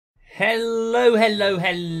Hello, hello,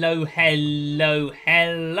 hello, hello,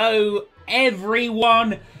 hello,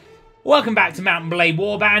 everyone. Welcome back to Mount & Blade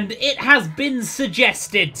Warband. It has been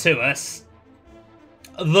suggested to us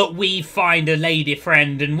that we find a lady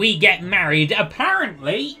friend and we get married.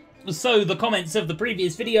 Apparently, so the comments of the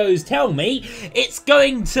previous videos tell me, it's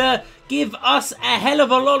going to give us a hell of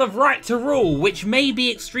a lot of right to rule, which may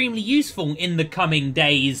be extremely useful in the coming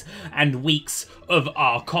days and weeks of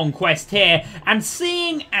our conquest here. And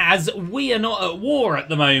seeing as we are not at war at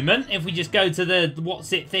the moment, if we just go to the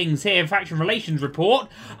what's it things here, faction relations report,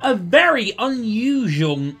 a very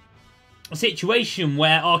unusual situation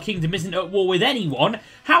where our kingdom isn't at war with anyone.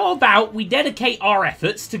 How about we dedicate our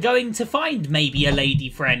efforts to going to find maybe a lady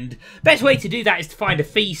friend? Best way to do that is to find a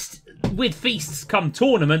feast. With feasts come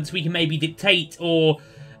tournaments, we can maybe dictate or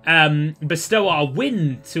bestow our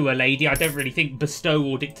win to a lady. I don't really think bestow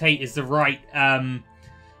or dictate is the right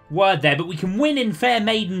word there, but we can win in fair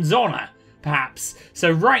maiden's honour, perhaps.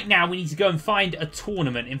 So right now we need to go and find a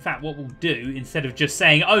tournament. In fact, what we'll do, instead of just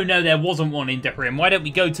saying, oh no, there wasn't one in Dahrim, why don't we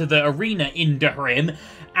go to the arena in Dahrim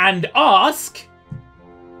and ask...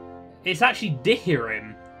 It's actually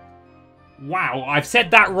Dihirim. Wow, I've said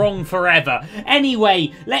that wrong forever.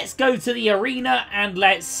 Anyway, let's go to the arena and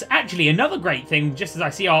let's... Actually, another great thing, just as I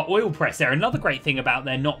see our oil press there, another great thing about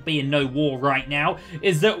there not being no war right now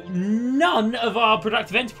is that none of our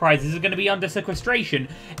productive enterprises are going to be under sequestration.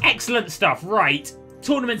 Excellent stuff. Right,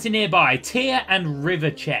 tournaments in nearby. Tyr and River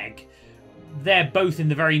Chegg. They're both in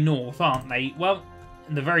the very north, aren't they? Well,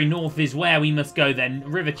 the very north is where we must go then.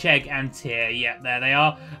 River Chegg and Tyr. Yeah, there they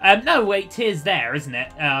are. No, wait, Tyr's there, isn't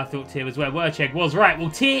it? I thought Tyr was where Chegg was. Right, well,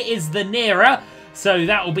 Tyr is the nearer, so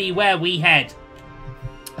that will be where we head.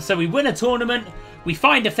 So we win a tournament, we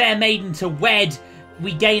find a fair maiden to wed,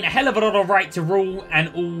 we gain a hell of a lot of right to rule, and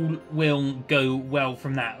all will go well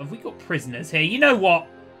from that. Have we got prisoners here? You know what?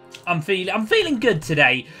 I'm feeling good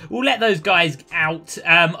today. We'll let those guys out.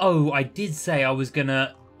 Oh, I did say I was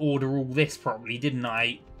gonna order all this properly, didn't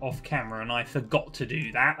I, off camera, and I forgot to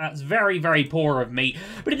do that. That's very, very poor of me,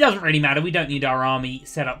 but it doesn't really matter. We don't need our army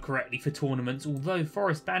set up correctly for tournaments, although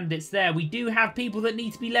Forest Bandits there, we do have people that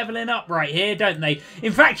need to be leveling up right here, don't they?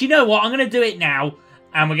 In fact, you know what? I'm going to do it now,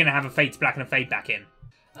 and we're going to have a fade to black and a fade back in.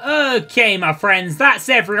 Okay, my friends, that's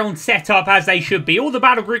everyone set up as they should be. All the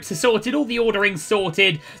battle groups are sorted, all the ordering's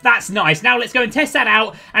sorted. That's nice. Now let's go and test that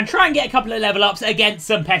out and try and get a couple of level ups against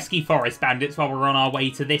some pesky forest bandits while we're on our way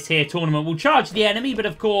to this here tournament. We'll charge the enemy, but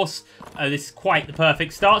of course, this is quite the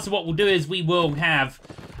perfect start. So what we'll do is we will have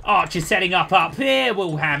archers setting up here.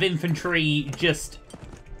 We'll have infantry just...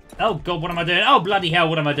 Oh, God, what am I doing? Oh, bloody hell,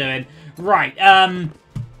 what am I doing? Right,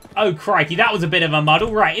 oh, crikey, that was a bit of a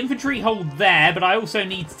muddle. Right, infantry hold there, but I also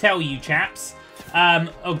need to tell you, chaps.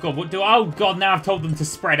 Oh, God, what do I... Oh, God, now I've told them to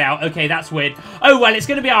spread out. Okay, that's weird. Oh, well, it's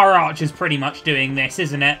going to be our archers pretty much doing this,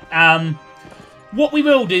 isn't it? What we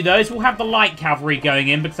will do, though, is we'll have the light cavalry going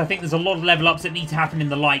in, because I think there's a lot of level ups that need to happen in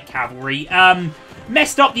the light cavalry.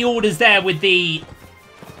 Messed up the orders there with the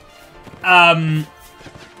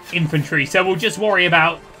infantry, so we'll just worry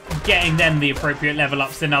about getting them the appropriate level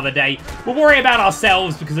ups another day. We'll worry about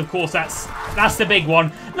ourselves because, of course, that's the big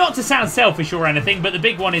one. Not to sound selfish or anything, but the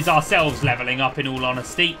big one is ourselves leveling up, in all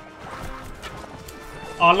honesty.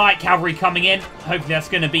 Our light cavalry coming in. Hopefully that's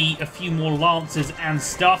going to be a few more lancers and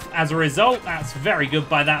stuff as a result. That's very good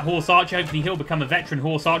by that horse archer. Hopefully he'll become a veteran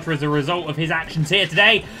horse archer as a result of his actions here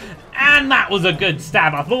today. And that was a good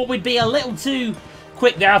stab. I thought we'd be a little too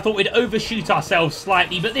quick there. I thought we'd overshoot ourselves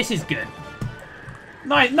slightly, but this is good.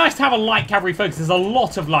 Nice to have a light cavalry focus. There's a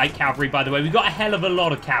lot of light cavalry, by the way. We've got a hell of a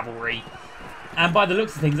lot of cavalry. And by the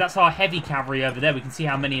looks of things, that's our heavy cavalry over there. We can see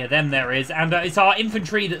how many of them there is. And it's our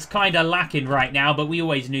infantry that's kind of lacking right now, but we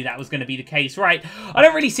always knew that was going to be the case. Right, I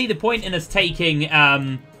don't really see the point in us taking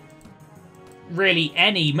really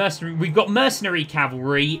any mercenary. We've got mercenary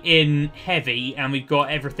cavalry in heavy, and we've got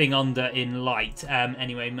everything under in light.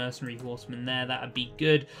 Anyway, mercenary horsemen there, that would be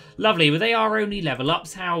good. Lovely, well, they are only level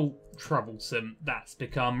ups. How troublesome that's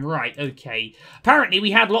become. Right, okay. Apparently we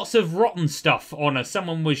had lots of rotten stuff on us.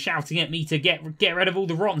 Someone was shouting at me to get rid of all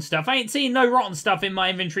the rotten stuff. I ain't seen no rotten stuff in my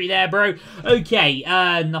inventory there, bro. Okay,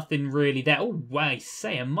 nothing really there. Oh, I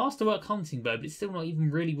say, a masterwork hunting bow, but it's still not even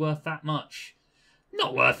really worth that much.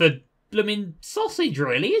 Not worth a blooming sausage,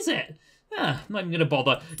 really, is it? Not even going to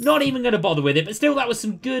bother. Not even going to bother with it, but still, that was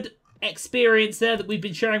some good experience there that we've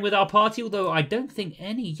been sharing with our party, although I don't think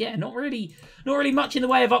any, not really much in the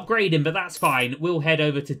way of upgrading, but that's fine. We'll head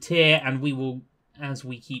over to Tyr and we will, as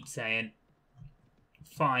we keep saying,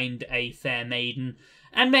 find a fair maiden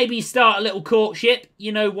and maybe start a little courtship,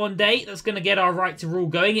 you know, one day. That's going to get our right to rule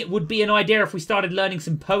going. It would be an idea if we started learning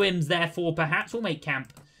some poems, therefore, perhaps. We'll make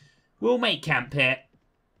camp We'll make camp here.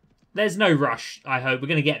 There's no rush, I hope. We're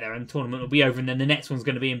going to get there and the tournament will be over and then the next one's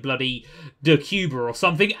going to be in bloody De Cuba or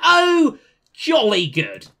something. Oh, jolly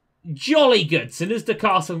good. Jolly good. Soon as the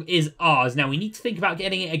castle is ours. Now, we need to think about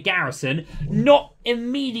getting it a garrison. Not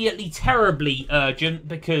immediately terribly urgent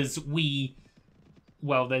because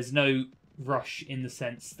well, there's no rush in the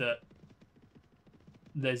sense that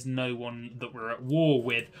there's no one that we're at war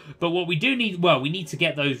with. But what we do need, well, we need to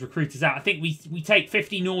get those recruiters out. I think we take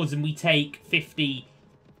 50 Nords and we take 50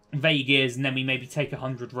 Vegas and then we maybe take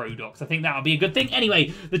 100 Rodox. I think that would be a good thing.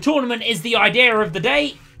 Anyway, the tournament is the idea of the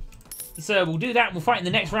day. So we'll do that and we'll fight in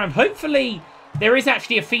the next round. Hopefully, there is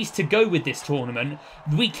actually a feast to go with this tournament.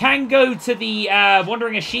 We can go to the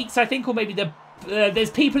Wandering Asheiks, I think, or maybe there's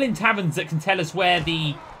people in taverns that can tell us where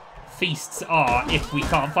the feasts are if we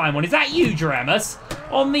can't find one. Is that you, Dramus?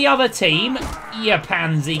 On the other team? You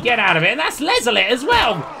pansy, get out of it. And that's Lezelit as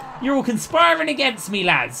well. You're all conspiring against me,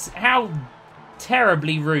 lads. How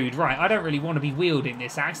terribly rude. Right, I don't really want to be wielding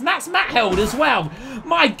this axe. And that's Matheld as well.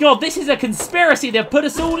 My God, this is a conspiracy. They've put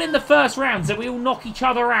us all in the first round so we all knock each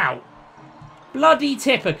other out. Bloody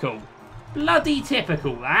typical. Bloody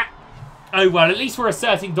typical, that. Oh, well, at least we're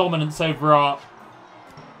asserting dominance over our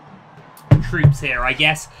troops here, I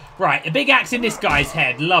guess. Right, a big axe in this guy's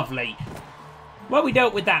head. Lovely. Well, we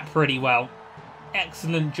dealt with that pretty well.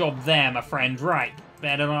 Excellent job there, my friend. Right,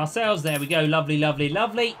 better than ourselves. There we go. Lovely, lovely,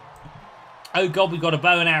 lovely. Oh, God, we've got a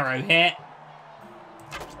bow and arrow here.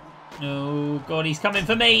 Oh, God, he's coming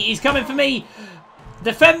for me. He's coming for me.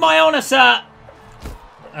 Defend my honour, sir.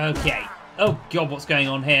 Okay. Oh, God, what's going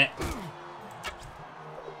on here?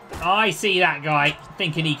 I see that guy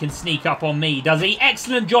thinking he can sneak up on me, does he?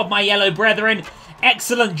 Excellent job, my yellow brethren.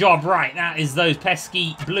 Excellent job. Right, that is those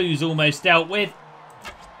pesky blues almost dealt with.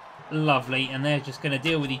 Lovely. And they're just going to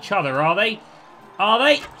deal with each other, are they? Are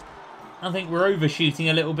they? I think we're overshooting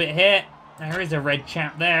a little bit here. There is a red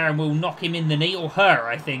chap there, and we'll knock him in the knee. Or her,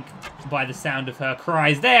 I think, by the sound of her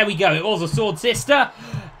cries. There we go. It was a sword sister.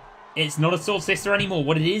 It's not a sword sister anymore.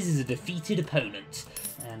 What it is a defeated opponent.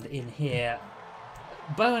 And in here,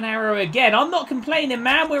 bow and arrow again. I'm not complaining,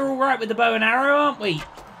 man. We're all right with the bow and arrow, aren't we?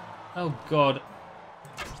 Oh, God.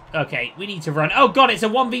 Okay, we need to run. Oh, God, it's a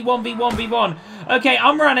 1v1v1v1. Okay,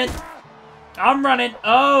 I'm running. I'm running.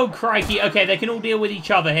 Oh, crikey. Okay, they can all deal with each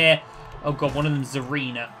other here. Oh, God, one of them's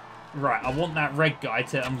Zarina. Right, I want that red guy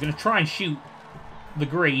to... I'm going to try and shoot the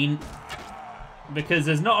green. Because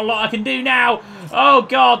there's not a lot I can do now. Oh,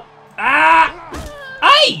 God. Ah!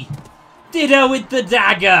 Hey! Ditto with the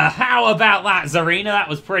dagger. How about that, Zarina? That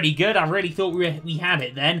was pretty good. I really thought we had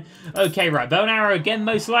it then. Okay, right. Bow and arrow again,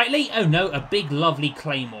 most likely. Oh, no. A big, lovely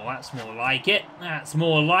claymore. That's more like it. That's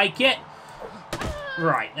more like it.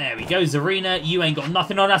 Right. There we go. Zarina, you ain't got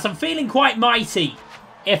nothing on us. I'm feeling quite mighty.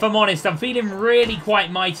 If I'm honest, I'm feeling really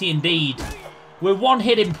quite mighty indeed. We're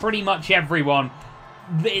one-hitting pretty much everyone.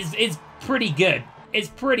 It's pretty good. It's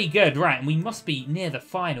pretty good. Right, and we must be near the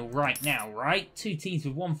final right now, right? 2 teams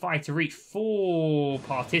with 1 fighter each. 4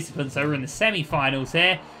 participants over in the semi-finals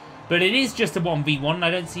here. But it is just a 1v1.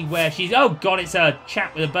 I don't see where she's... Oh, God, it's a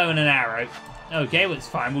chap with a bow and an arrow. Okay, well, it's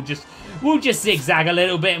fine. We'll just zigzag a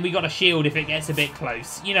little bit, and we got a shield if it gets a bit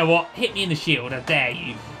close. You know what? Hit me in the shield. I dare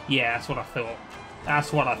you. Yeah, that's what I thought.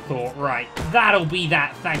 That's what I thought. Right. That'll be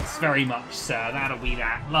that. Thanks very much, sir. That'll be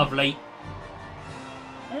that. Lovely.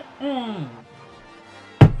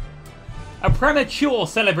 A premature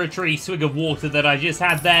celebratory swig of water that I just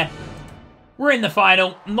had there. We're in the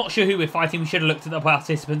final. I'm not sure who we're fighting. We should have looked at the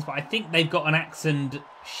participants, but I think they've got an axe and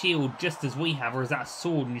shield just as we have. Or is that a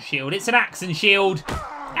sword and shield? It's an axe and shield.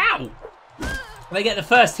 Ow! They get the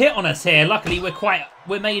first hit on us here. Luckily,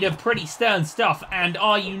 we're made of pretty stern stuff. And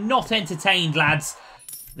are you not entertained, lads?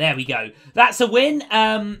 There we go. That's a win.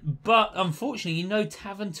 But unfortunately, no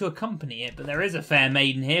tavern to accompany it. But there is a fair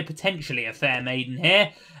maiden here. Potentially a fair maiden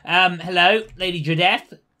here. Hello, Lady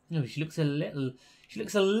Jadeth. Oh, she looks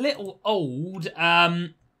a little old. Oh,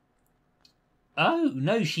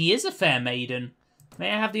 no, she is a fair maiden.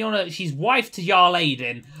 May I have the honour? She's wife to Jarl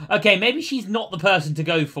Aiden. Okay, maybe she's not the person to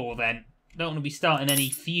go for then. Don't want to be starting any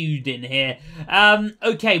feud in here.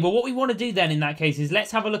 Okay, well, what we want to do then in that case is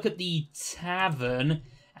let's have a look at the tavern.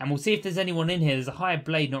 And we'll see if there's anyone in here. There's a hired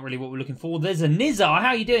blade, not really what we're looking for. There's a Nizar.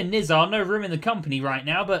 How you doing, Nizar? No room in the company right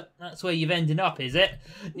now, but that's where you've ended up, is it?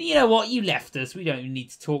 You know what? You left us. We don't need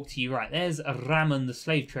to talk to you. Right, there's Ramon, the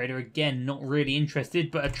slave trader. Again, not really interested,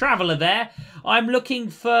 but a traveller there. I'm looking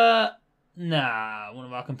for... Nah, one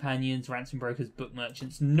of our companions, ransom brokers, book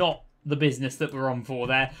merchants. Not the business that we're on for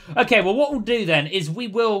there. Okay, well, what we'll do then is we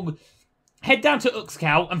will head down to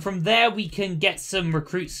Uxcal, and from there we can get some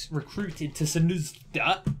recruits recruited to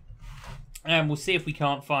Sanuzda. And we'll see if we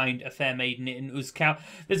can't find a fair maiden in Uzcal.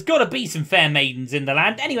 There's got to be some fair maidens in the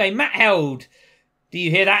land. Anyway, Matt Held, do you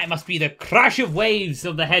hear that? It must be the crash of waves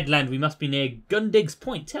of the headland. We must be near Gundig's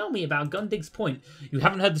Point. Tell me about Gundig's Point. You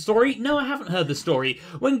haven't heard the story? No, I haven't heard the story.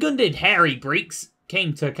 When Gundig Hairy Breeks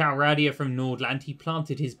came to Calradia from Nordland, he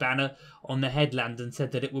planted his banner on the headland and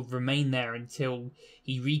said that it would remain there until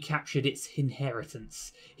he recaptured its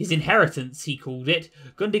inheritance. His inheritance, he called it.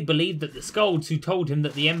 Gundig believed that the skalds who told him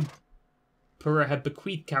that the Emperor had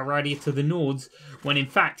bequeathed Calradia to the Nords, when in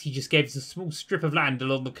fact he just gave us a small strip of land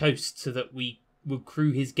along the coast so that we would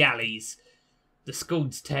crew his galleys. The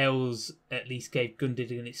skalds' tales at least gave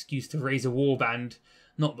Gundig an excuse to raise a warband.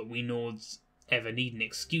 Not that we Nords ever need an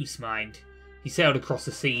excuse, mind. He sailed across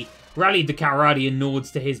the sea, rallied the Calradian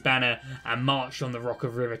Nords to his banner, and marched on the rock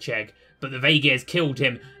of Rivercheg. But the Vaegirs killed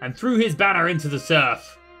him and threw his banner into the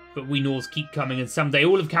surf. But we Nords keep coming, and someday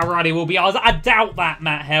all of Calradia will be ours. I doubt that,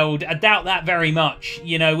 Matt Held. I doubt that very much.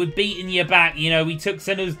 You know, we've beaten you back. You know, we took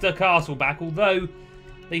Senuzda Castle back, although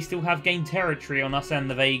they still have gained territory on us and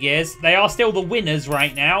the Vaegirs. They are still the winners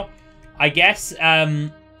right now, I guess. I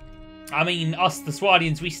mean, us, the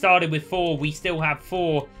Swardians, we started with 4. We still have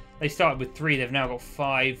 4. They started with 3. They've now got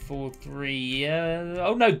 5, 4, 3.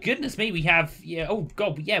 Oh, no, goodness me. We have... Yeah. Oh,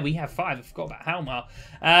 God. Yeah, we have 5. I forgot about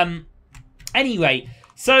Halmar. Anyway,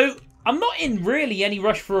 so I'm not in really any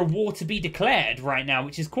rush for a war to be declared right now,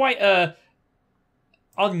 which is quite a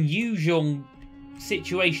unusual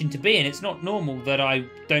situation to be in. It's not normal that I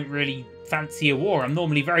don't really fancy a war. I'm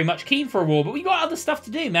normally very much keen for a war, but we've got other stuff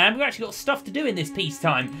to do, man. We've actually got stuff to do in this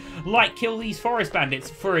peacetime, like kill these forest bandits,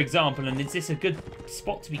 for example. And is this a good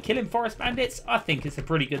spot to be killing forest bandits? I think it's a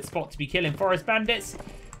pretty good spot to be killing forest bandits.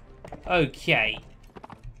 Okay.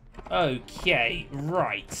 Okay,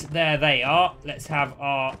 right. There they are. Let's have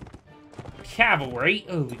our cavalry.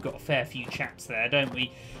 Oh, we've got a fair few chaps there, don't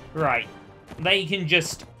we? Right. They can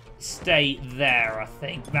just stay there, I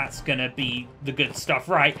think. That's going to be the good stuff.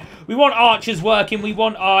 Right. We want archers working. We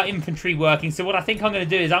want our infantry working. So what I think I'm going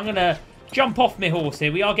to do is I'm going to jump off my horse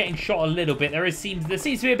here. We are getting shot a little bit. There seems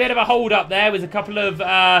to be a bit of a hold up there with a couple of...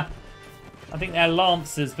 I think they're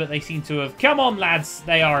lancers, but they seem to have... Come on, lads.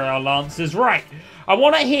 They are our lancers. Right. I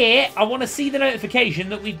want to see the notification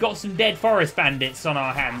that we've got some dead forest bandits on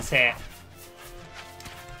our hands here.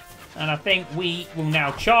 And I think we will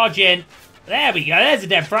now charge in. There we go. There's a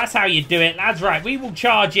dead forest. That's how you do it, lads. Right. We will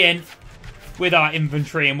charge in with our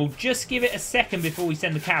infantry, and we'll just give it a second before we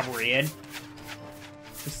send the cavalry in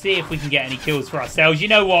to see if we can get any kills for ourselves. You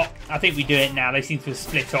know what? I think we do it now. They seem to have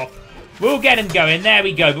split off. We'll get them going. There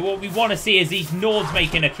we go. But what we want to see is these Nords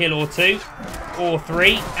making a kill or 2 or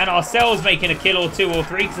 3, and ourselves making a kill or 2 or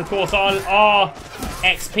 3, because of course our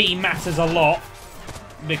XP matters a lot,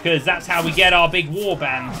 because that's how we get our big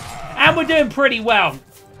warband. And we're doing pretty well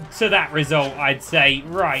to that result, I'd say.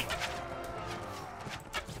 Right.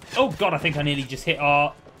 Oh god, I think I nearly just hit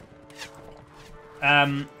our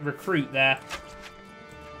recruit there.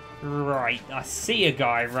 Right, I see a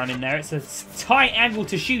guy running there. It's a tight angle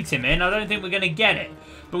to shoot him in. I don't think we're going to get it.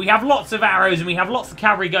 But we have lots of arrows and we have lots of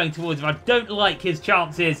cavalry going towards him. I don't like his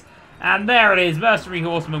chances. And there it is, mercenary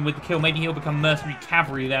horseman with the kill. Maybe he'll become mercenary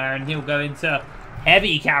cavalry there and he'll go into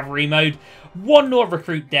heavy cavalry mode. 1 Nord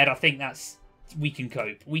recruit dead. I think that's... We can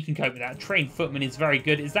cope. We can cope with that. Trained footman is very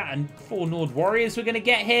good. Is that 4 Nord warriors we're going to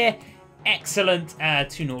get here? Excellent.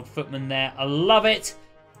 2 Nord footmen there. I love it.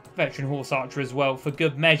 Veteran horse archer as well for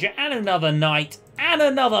good measure. And another knight. And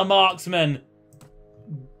another marksman.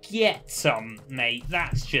 Get some, mate.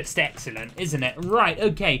 That's just excellent, isn't it? Right,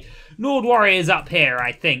 okay. Nord warriors up here,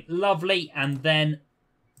 I think. Lovely. And then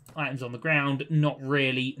items on the ground. Not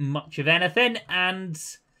really much of anything. And,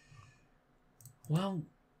 well,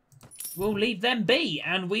 we'll leave them be.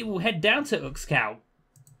 And we will head down to Uxcal.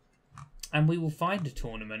 And we will find a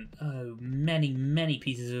tournament. Oh, many, many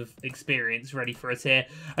pieces of experience ready for us here.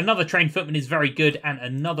 Another trained footman is very good. And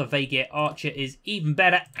another Vaegir archer is even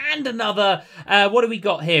better. And another... what do we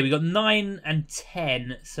got here? We got 9 and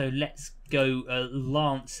 10. So let's go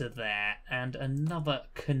Lancer there. And another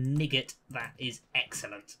Knigget. That is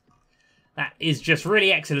excellent. That is just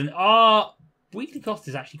really excellent. Our weekly cost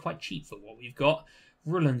is actually quite cheap for what we've got.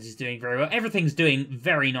 Rullan's is doing very well. Everything's doing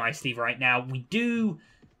very nicely right now. We do...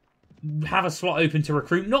 have a slot open to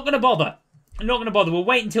recruit. Not going to bother. I'm not going to bother. We'll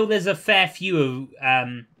wait until there's a fair few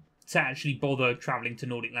to actually bother travelling to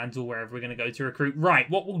Nordic lands or wherever we're going to go to recruit. Right,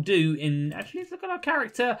 what we'll do in... Actually, let's look at our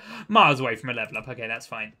character. Miles away from a level up. Okay, that's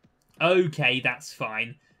fine. Okay, that's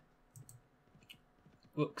fine.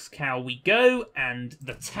 Uxcal we go, and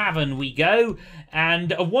the tavern we go,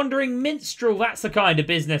 and a wandering minstrel. That's the kind of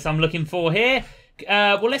business I'm looking for here.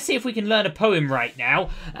 Well, let's see if we can learn a poem right now.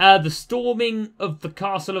 The Storming of the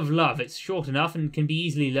Castle of Love. It's short enough and can be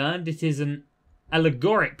easily learned. It is an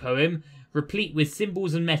allegoric poem, replete with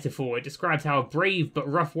symbols and metaphor. It describes how a brave but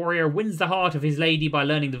rough warrior wins the heart of his lady by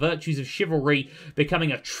learning the virtues of chivalry,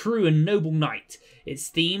 becoming a true and noble knight. Its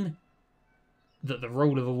theme, that the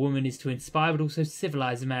role of a woman is to inspire but also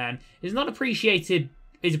civilize a man, is appreciated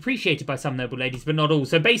by some noble ladies, but not all.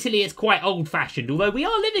 So basically it's quite old-fashioned, although we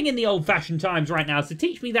are living in the old-fashioned times right now, so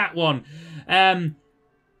teach me that one.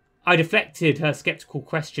 I deflected her sceptical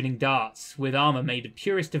questioning darts with armour made of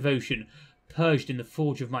purest devotion, purged in the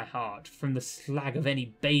forge of my heart from the slag of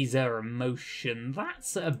any baser emotion.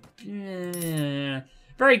 That's a...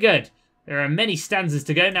 very good. There are many stanzas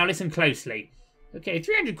to go. Now listen closely. Okay,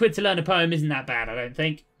 300 quid to learn a poem isn't that bad, I don't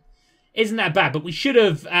think. Isn't that bad, but we should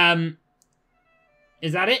have...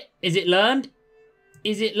 Is that it? Is it learned?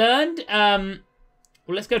 Is it learned? Well,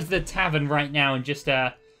 let's go to the tavern right now and just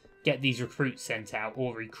get these recruits sent out,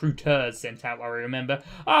 or recruiters sent out, I remember.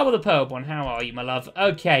 Oh, well, the Pearl one. How are you, my love?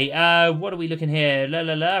 Okay, what are we looking here?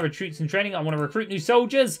 Recruits and training. I want to recruit new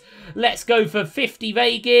soldiers. Let's go for 50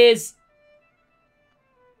 Vegas.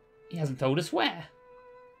 He hasn't told us where.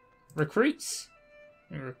 Recruits.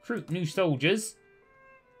 Recruit new soldiers.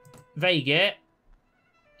 Vega.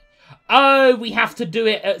 Oh, we have to do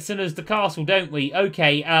it as soon as the castle, don't we?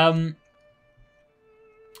 Okay,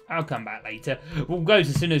 I'll come back later. We'll go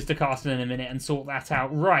to Soon as the Castle in a minute and sort that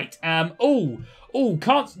out. Right.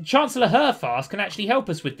 Chancellor Herfast can actually help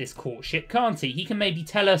us with this courtship, can't he? He can maybe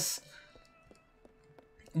tell us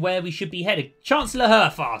where we should be headed. Chancellor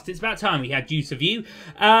Herfast, it's about time we had use of you.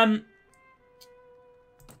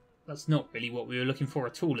 That's not really what we were looking for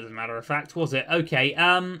at all, as a matter of fact, was it? Okay,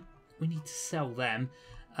 we need to sell them.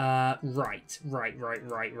 Right.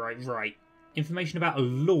 Information about a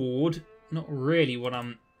lord. Not really what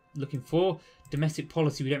I'm looking for. Domestic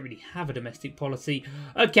policy, we don't really have a domestic policy.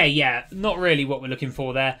 Okay, yeah, not really what we're looking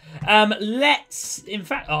for there. Let's, in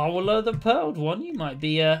fact, oh, well, the pearled one, you might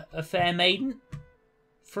be a fair maiden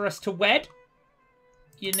for us to wed.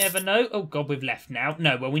 You never know. Oh, God, we've left now.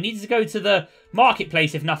 No, well, we needed to go to the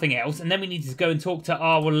marketplace, if nothing else, and then we needed to go and talk to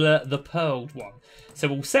the pearled one. So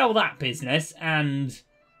we'll sell that business, and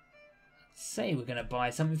say we're going to buy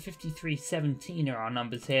something. 5317 are our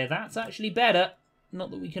numbers here. That's actually better. Not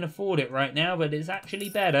that we can afford it right now, but it's actually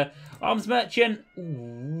better. Arms merchant.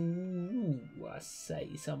 Ooh, I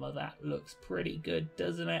say some of that looks pretty good,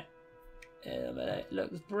 doesn't it? It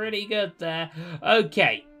looks pretty good there.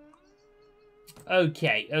 Okay.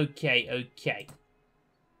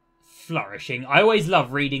 Flourishing. I always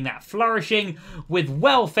love reading that. Flourishing with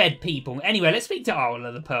well-fed people. Anyway, let's speak to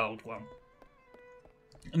Arla, the pearled one.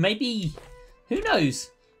 Maybe... Who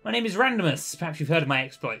knows? My name is Randomus. Perhaps you've heard of my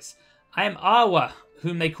exploits. I am Arwa,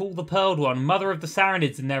 whom they call the Pearled One, mother of the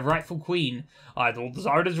Saranids and their rightful queen. I thought the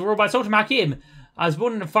Saranids were ruled by Sultan Hakim. I was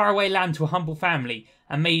born in a faraway land to a humble family,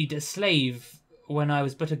 and made a slave when I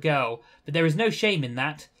was but a girl. But there is no shame in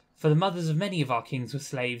that, for the mothers of many of our kings were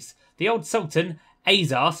slaves. The old Sultan,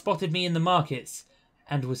 Azar, spotted me in the markets,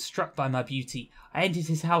 and was struck by my beauty. I entered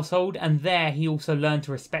his household, and there he also learned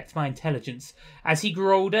to respect my intelligence. As he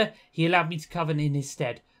grew older, he allowed me to govern in his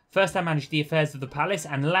stead. First I managed the affairs of the palace,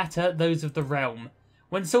 and latter those of the realm.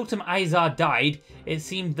 When Sultan Azar died, it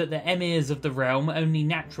seemed that the emirs of the realm only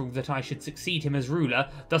natural that I should succeed him as ruler,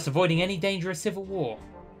 thus avoiding any dangerous civil war.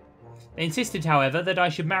 They insisted, however, that I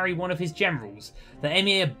should marry one of his generals, the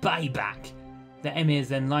Emir Baybak. The emirs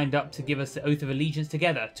then lined up to give us the oath of allegiance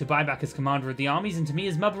together, to Baybak as commander of the armies and to me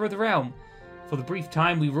as mother of the realm. For the brief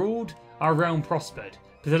time we ruled, our realm prospered,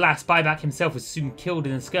 but alas, Baybak himself was soon killed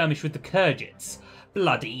in a skirmish with the Kyrgyz.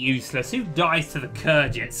 Bloody useless, who dies to the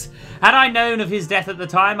Kyrgyz? Had I known of his death at the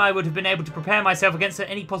time, I would have been able to prepare myself against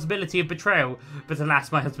any possibility of betrayal, but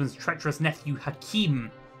alas, my husband's treacherous nephew Hakim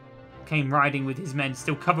came riding with his men,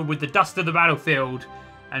 still covered with the dust of the battlefield,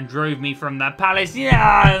 and drove me from the palace.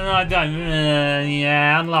 Yeah, I don't...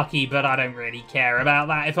 yeah, unlucky, but I don't really care about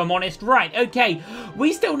that, if I'm honest. Right, okay,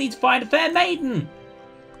 we still need to find a fair maiden.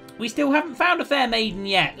 We still haven't found a fair maiden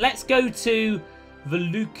yet. Let's go to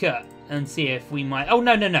Veluca and see if we might... Oh,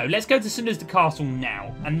 no. Let's go to Soon as the Castle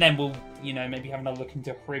now, and then we'll, you know, maybe have another look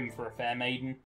into Hrim for a fair maiden.